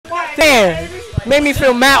Damn. Made me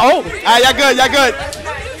feel mad. Oh. Y'all good. Y'all good.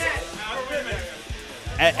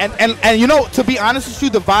 And you know, to be honest with you,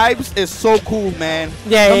 the vibes is so cool, man.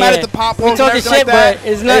 Yeah, no matter the pop we talking shit, like that, but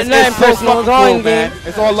it's nothing personal. It's all in game.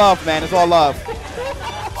 It's all love, man. It's all love.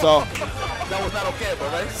 So,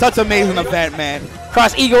 such an amazing event, man.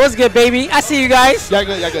 Cross Eagle, what's good, baby? I see you guys. Y'all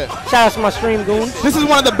good, y'all good. Shout out to my stream goons. This is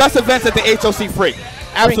one of the best events at the HOC Free.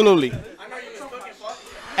 Absolutely.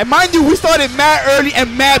 And mind you, we started mad early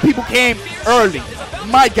and mad people came early.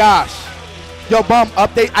 My gosh. Yo, bum,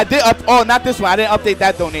 update. I did oh, not this one. I didn't update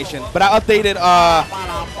that donation, but I updated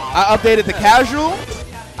the casual.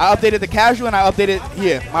 I updated the casual and I updated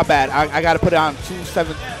here. My bad. I gotta put it on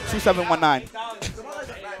 2719.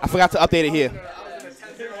 I forgot to update it here.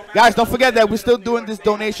 Guys, don't forget that we're still doing this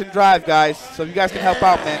donation drive, guys. So if you guys can help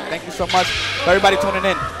out, man. Thank you so much for everybody tuning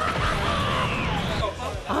in.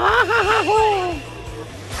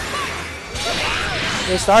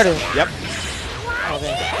 They started. Yep.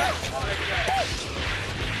 Okay.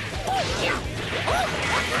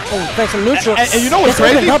 Oh, thanks some neutral. And you know what's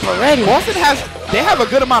crazy? Up already. Boston they have a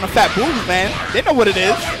good amount of fat boobs, man. They know what it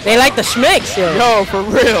is. They like the schmicks, yo. Yo, for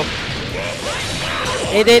real.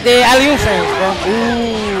 They alley-oop fans, bro.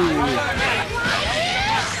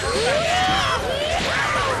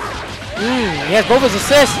 He has both his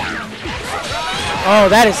assists. Oh,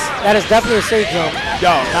 that is definitely a safe jump.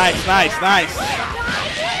 Yo, nice.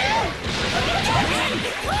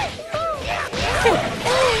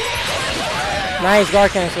 Nice guard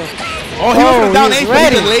cancel. Oh, he was down 8,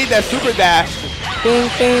 but he delayed that super dash. Bing,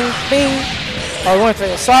 bing, bing. Oh, he went for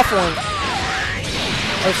a soft one.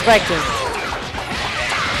 Respect him.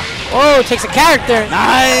 Oh, takes a character.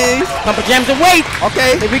 Nice. PumperJam's a weight.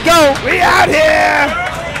 Okay. Here we go. We out here.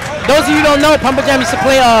 Those of you who don't know, PumperJam used to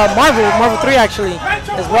play Marvel 3 actually,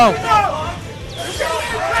 as well.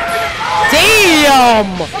 Damn!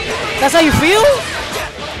 That's how you feel?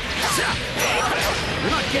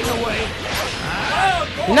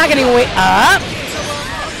 You're not getting away. Up.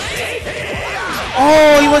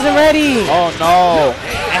 Oh, he wasn't ready. Oh, no.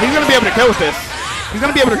 And he's going to be able to kill with this. He's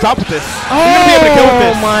going to be able to drop with this. Oh, he's going to be able to kill with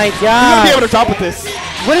this. Oh, my God. He's going to be able to drop with this.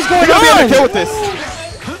 What is going on? He's going to be able to kill with this.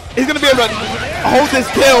 He's going to be able to hold this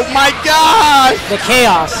kill. My God. The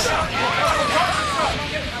chaos.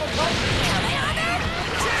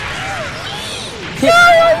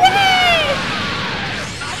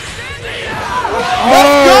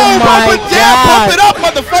 Let's go, PumperJam! Pump it up,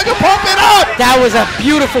 motherfucker! Pump it up! That was a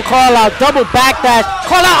beautiful call out. Double backdash.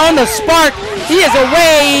 Call out on the spark. He is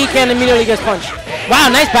away. He can immediately gets punched. Wow,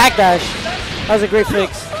 nice backdash. That was a great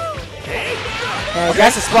fix. Okay.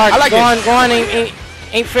 That's a spark. I like go on.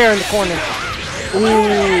 Ain't fair in the corner.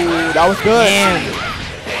 Ooh, that was good. Damn.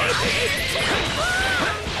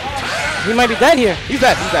 He might be dead here. He's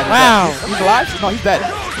dead. Wow. He's alive? No, he's dead.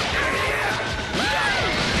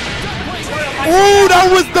 Ooh, that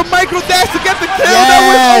was the micro dash to get the kill. Yes, that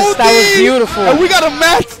was OD. That was beautiful. And we got a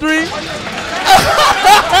match streak.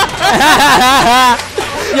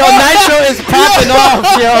 Yo, Nitro is popping off,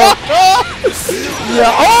 yo.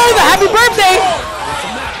 Oh, the happy birthday.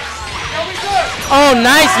 Oh,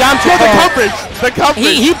 nice. Yamcha. The coverage.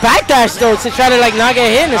 He backdashed, though, to try to, like, not get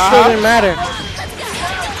hit, and it still didn't matter.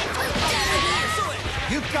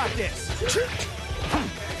 You got this.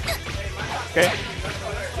 Okay.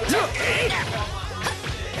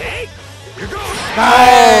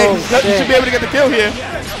 Nice. You should be able to get the kill here.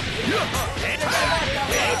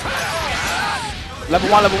 Level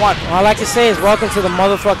one. All I like to say is welcome to the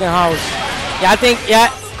motherfucking house. Yeah, I think,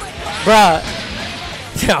 bruh.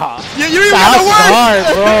 You even The got house the is word. hard,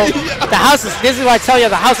 bro. The house is, this is why I tell you,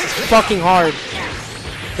 the house is fucking hard.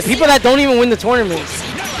 The people that don't even win the tournaments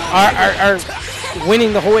are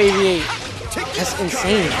winning the whole AV8. That's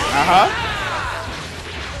insane.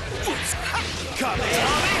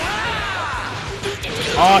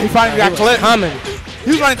 Oh, he finally got clipped. Coming.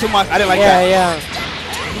 He was running too much. I didn't like that. Yeah.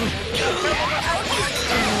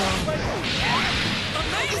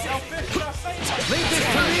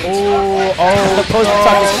 Oh, the post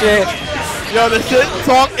talking shit. Yo, the shit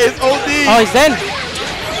talk is OD. Oh, he's dead.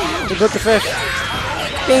 He broke the fifth.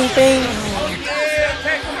 Bing, bing.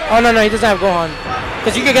 Oh, no, he doesn't have Gohan.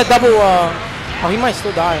 Because you can get double, oh, he might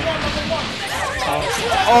still die.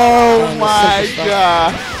 Oh my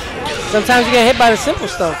God. Sometimes you get hit by the simple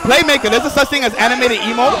stuff. Playmaker, there's a such thing as animated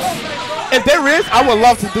emotes. If there is, I would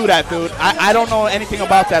love to do that, dude. I don't know anything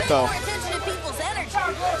about that, though.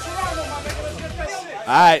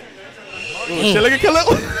 All right. Ooh, shit, look at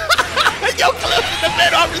Khalil. Yo, Khalil in the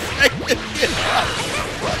mid, I'm respecting it.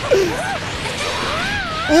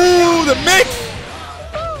 Ooh, the mix.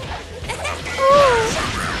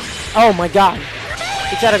 Oh, my God.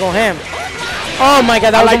 He tried to go ham. Oh my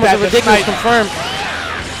god, that was almost a ridiculous confirm.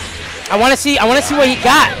 I want to see what he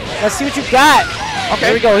got. Let's see what you got.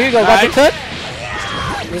 Okay. Here we go. Here you go. Got your cook.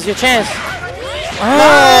 This is your chance. Oh.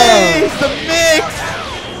 Nice, the mix.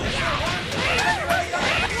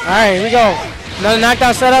 All right, here we go. Another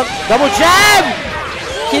knockdown setup. Double jab.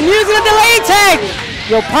 Can use the delay tag.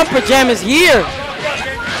 Yo, PumperJam is here.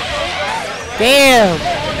 Damn.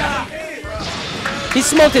 He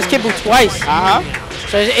smoked his Kibbu twice.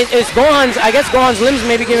 So it's Gohan's. I guess Gohan's limbs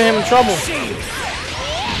may be giving him trouble.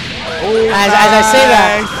 Ooh, as I say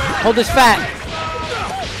that, hold this fat.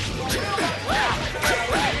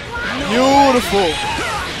 Beautiful.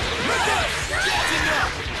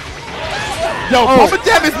 Yo,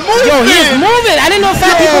 PumperJam is moving. Yo, he is moving. I didn't know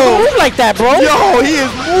fat people could move like that, bro. Yo, he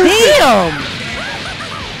is moving. Damn.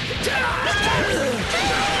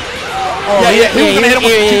 Oh, yeah, he's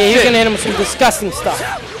gonna hit him with some disgusting stuff.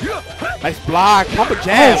 Nice block,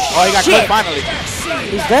 PumperJam. Oh, he got clipped finally.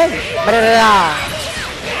 He's dead.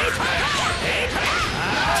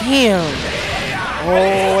 Damn.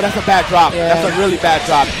 Oh, that's a bad drop. Yeah. That's a really bad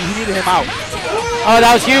drop. He needed him out. Oh,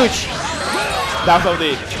 that was huge. That was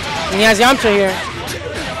OD. And he has Yamcha here.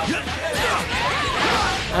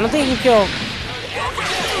 I don't think he can kill.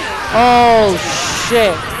 Oh,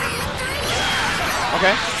 shit.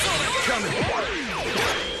 Okay.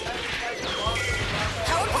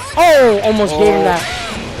 Oh, almost gave him that.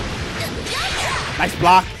 Nice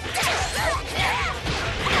block.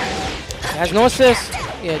 Has no assist.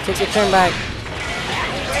 Yeah, take your turn back.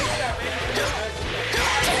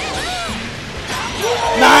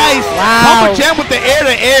 Nice. Wow. PumperJam with the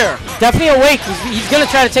air-to-air. Definitely awake. He's going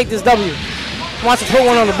to try to take this W. He wants to put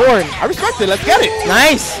one on the board. I respect it. Let's get it.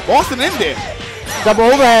 Nice. Boston in there. Double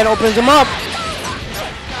overhead opens him up.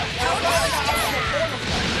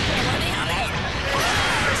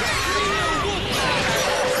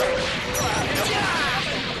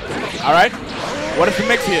 All right. What is the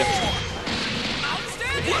mix here?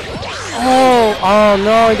 Oh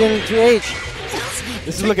no, he didn't 2H.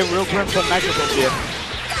 This is looking real grim for NitroBros here.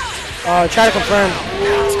 Oh, try to confirm.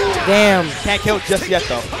 Damn. Can't kill just yet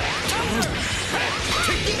though.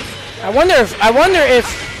 I wonder if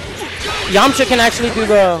Yamcha can actually do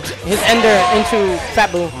his ender into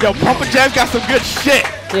Fat Boo. Yo, PumperJam got some good shit.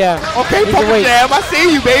 Yeah. Okay, PumperJam, I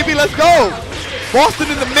see you, baby. Let's go.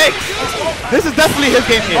 Boston in the mix. This is definitely his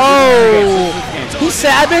game here. Oh. He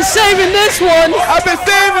said, I've been saving this one. I've been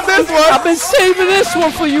saving this one. I've been saving this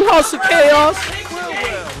one for you, House of Chaos.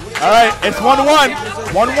 All right, it's 1-1.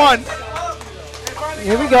 1-1.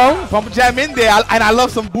 Here we go. PumperJam in there, and I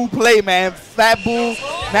love some Boo play, man. Fat Boo,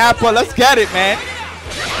 Nappa, let's get it, man.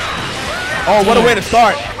 Oh, what a way to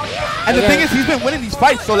start. And the thing is, he's been winning these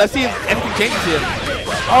fights, so let's see if anything changes here.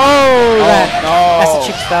 Oh, no. That's the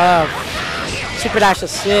cheap stuff. Super dash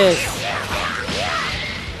assist.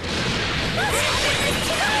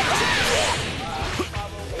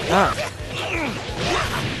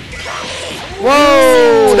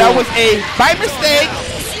 Whoa! That was a by mistake.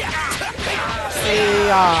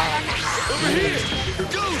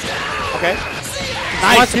 Okay.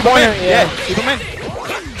 Nice. Keep him in. Yeah, keep him in.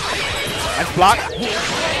 Nice block.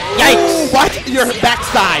 Yikes! Ooh, watch your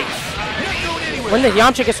backside. When did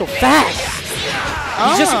Yamcha get so fast?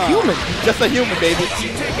 He's just a human. Just a human, baby.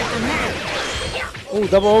 Ooh,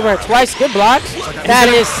 double overhead twice. Good blocks. That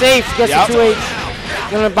is safe. Gets the 2H.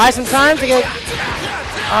 You want to buy some time to get...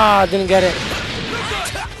 Ah, didn't get it.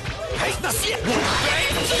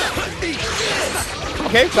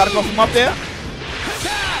 Okay, gotta go from up there.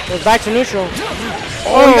 Goes back to neutral.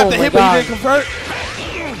 Oh, he got the hit, but he didn't convert.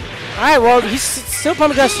 All right, well, he's still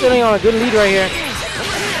PumperJam sitting on a good lead right here.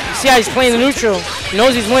 You see how he's playing the neutral. He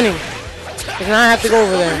knows he's winning. Does not have to go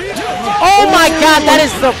over there. Oh my God, that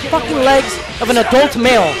is the fucking legs of an adult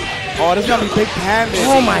male. Oh, this is gonna be big damage.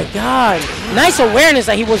 Oh my God. Nice awareness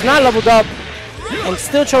that he was not leveled up and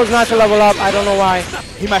still chose not to level up. I don't know why.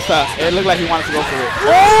 He messed up. It looked like he wanted to go for it.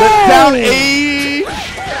 Oh! Down A.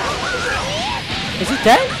 Is he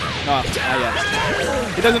dead? No, not yet.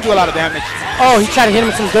 He doesn't do a lot of damage. Oh, he tried to hit him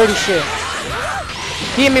with some dirty shit.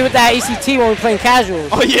 He hit me with that ACT when we were playing casuals.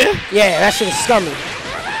 Oh, yeah? Yeah, that shit is scummy.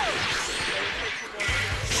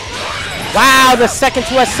 Wow, the second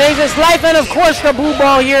 2S saves his life, and of course the Boo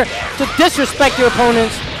Ball here to disrespect your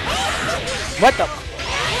opponents. What the?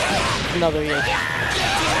 Another hit.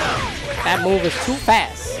 That move is too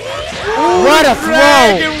fast. Ooh, what a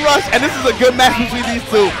throw! Rush. And this is a good match between these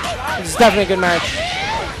two. It's definitely a good match.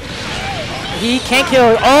 He can't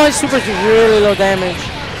kill. All his supers do really low damage.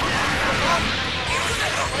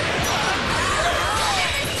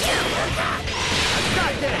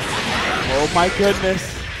 Oh my goodness.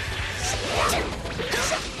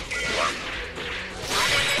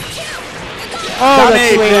 Oh, the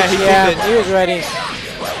Dominated. 2H. Yeah, Yeah, he was ready.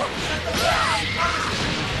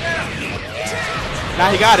 Now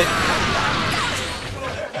he got it.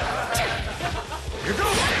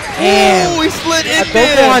 Damn. Ooh, he slid in Adolfo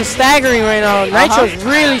there. on staggering right now. Nitro's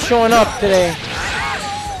really showing up today.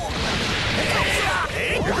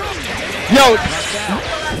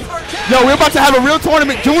 Yo, we're about to have a real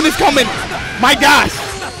tournament. June is coming. My gosh.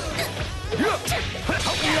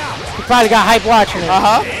 He probably got hype watching it.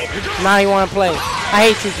 Now he want to play.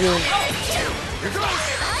 I hate you, June.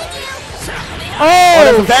 Oh,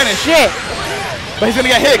 that's a vanish. shit. But he's going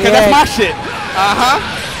to get hit because that's my shit.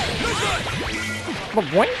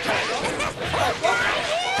 What?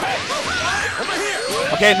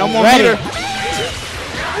 Okay, no more Ready. meter.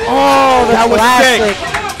 Oh, That was classic. sick.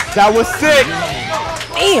 That was sick.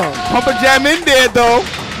 Damn. PumperJam in there, though.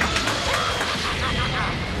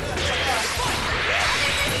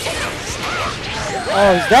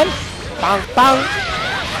 Oh, he's dead? Bang, bang.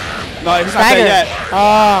 No, he's not Stagger. dead yet.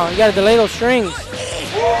 Oh, you gotta delay those strings.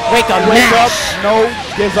 Wake up, Wake Nash. up.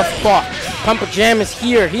 No gives a fuck. PumperJam is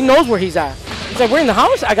here. He knows where he's at. He's like, we're in the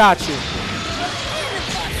house? I got you.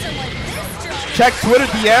 Check Twitter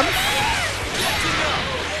DM.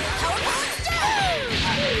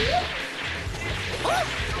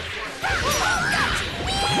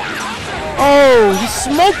 Oh, he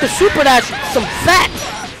smoked the super dash with some fat.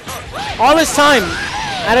 All this time.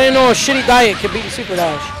 I didn't know a shitty diet could beat the super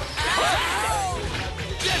dash.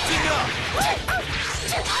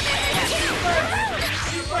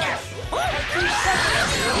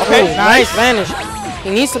 Okay, Oh, nice. vanish. He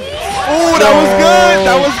needs to. Oh, that was good.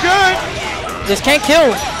 That was good. Just can't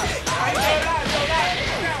kill.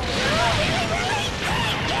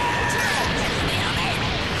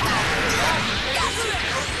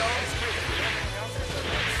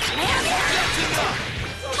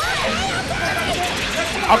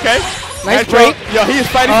 Okay. Nice Nitro. break. Yo, he is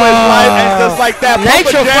fighting for his life, and just like that,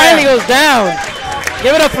 Nitro PumperJam. finally goes down.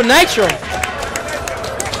 Give it up for Nitro.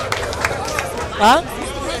 Huh?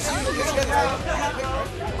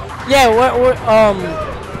 Yeah,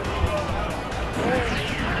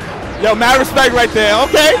 Yo, mad respect right there.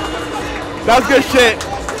 Okay. That was good shit.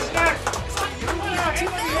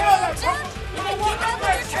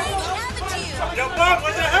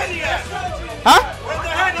 Huh?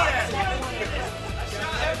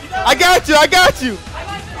 I got you. I got you.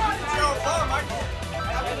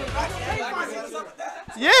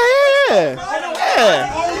 Yeah.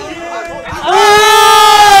 Oh,